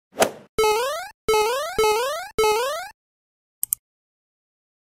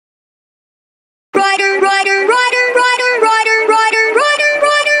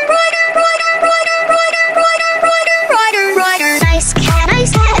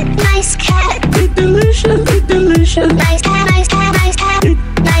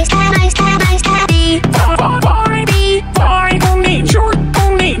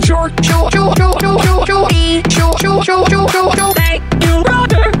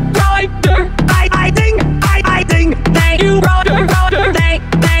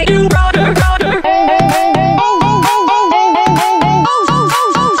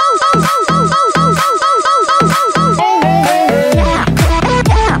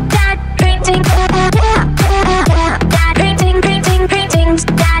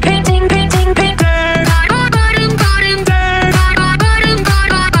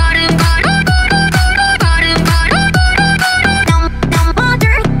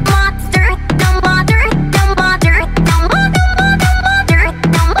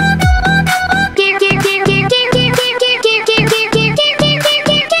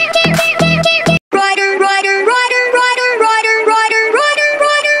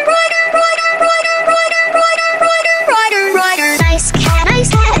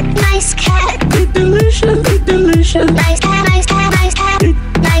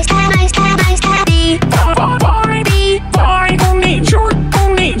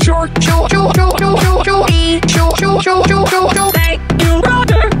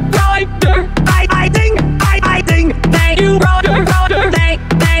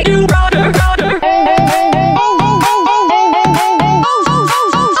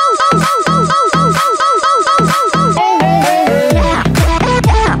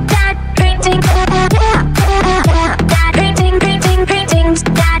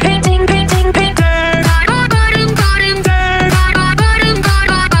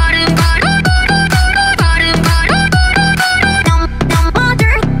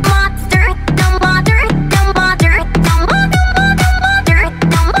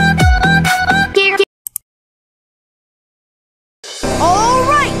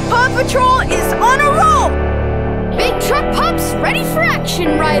Patrol is on a roll! Big truck pups ready for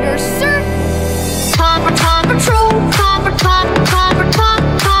action, riders, sir! Paw Patrol, Paw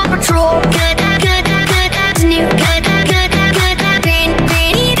Patrol, good, new, good,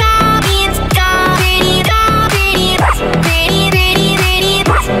 pretty goblins, pretty, hey,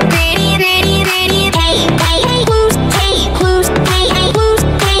 blues, hey, blues, hey, blues, hey, blues, hey, blues,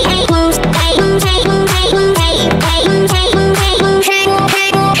 hey, blues, hey, blues, hey, blues, hey, blues, hey, blues,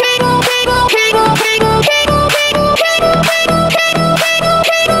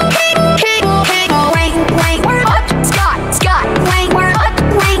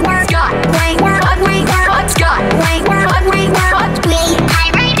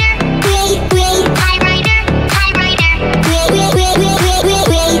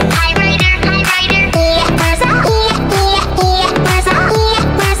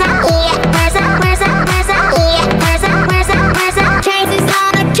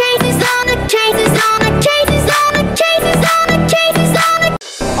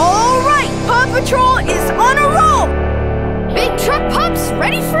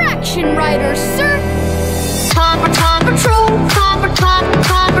 ready for action, riders, sir! Paw Patrol, Paw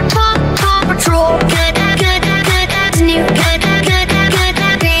Patrol, good, new, good,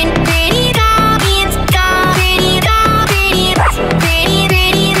 pretty goblins, hey,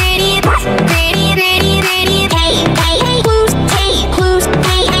 blues, hey, blues, hey, blues, hey, blues, hey, blues, hey, blues, hey, blues, hey, blues, hey, blues,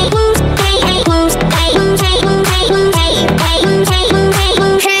 hey,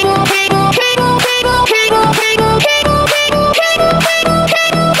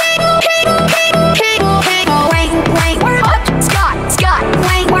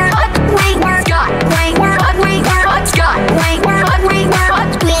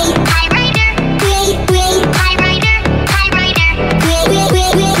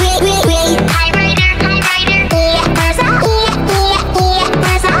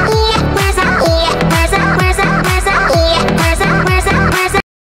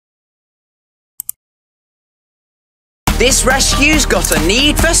 This rescue's got a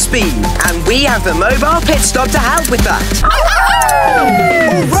need for speed, and we have the mobile pit stop to help with that. All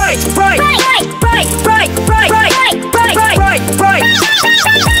right.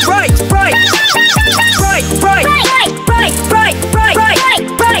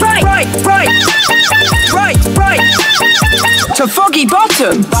 To foggy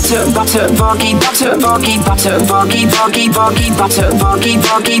bottom, foggy bottom, foggy bottom, foggy bottom, foggy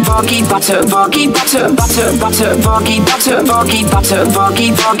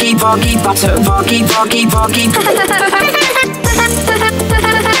bottom, foggy bottom, foggy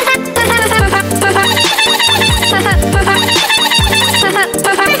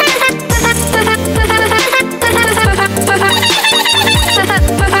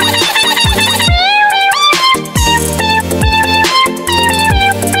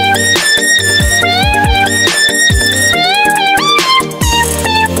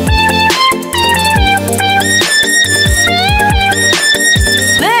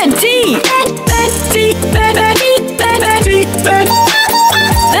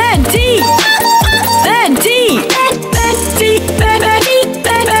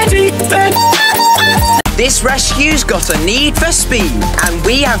This rescue's got a need for speed, and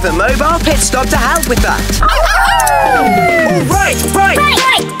we have the mobile pit stop to help with that. All right.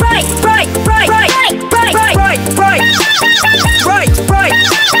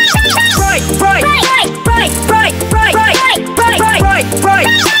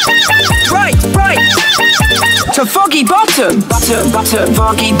 To foggy bottom,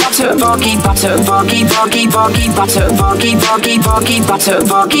 foggy bottom, foggy bottom, foggy bottom, foggy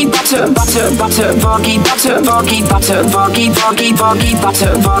bottom, foggy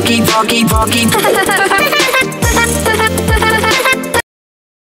bottom, foggy bottom.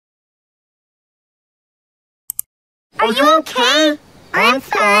 Are you okay? I'm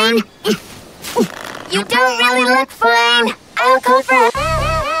fine. You don't really look fine. I'll go for it.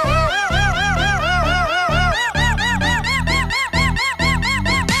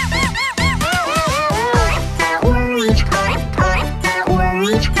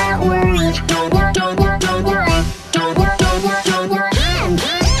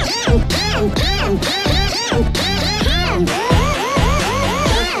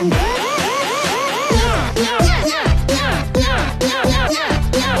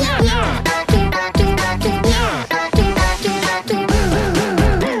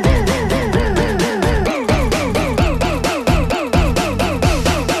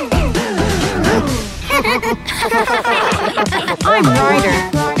 I'm Ryder.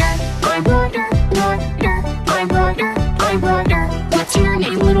 What's your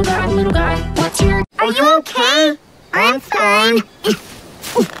name, little guy? What's your... Are you okay? I'm fine.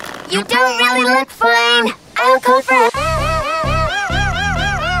 You don't really look fine. I'll go for it.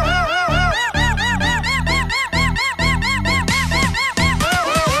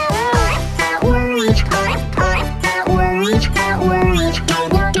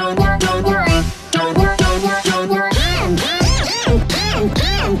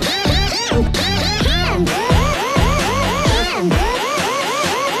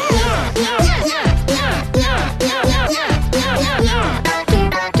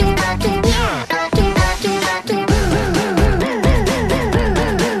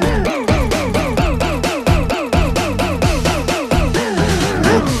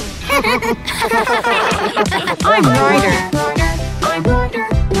 I'm Ryder.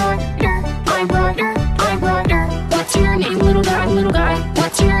 What's your name, little guy, little guy?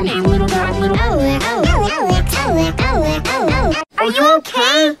 What's your name, little guy, little guy? Are you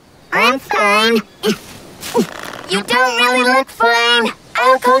okay? I'm fine. You don't really look fine.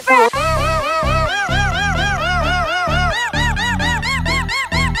 I'll go for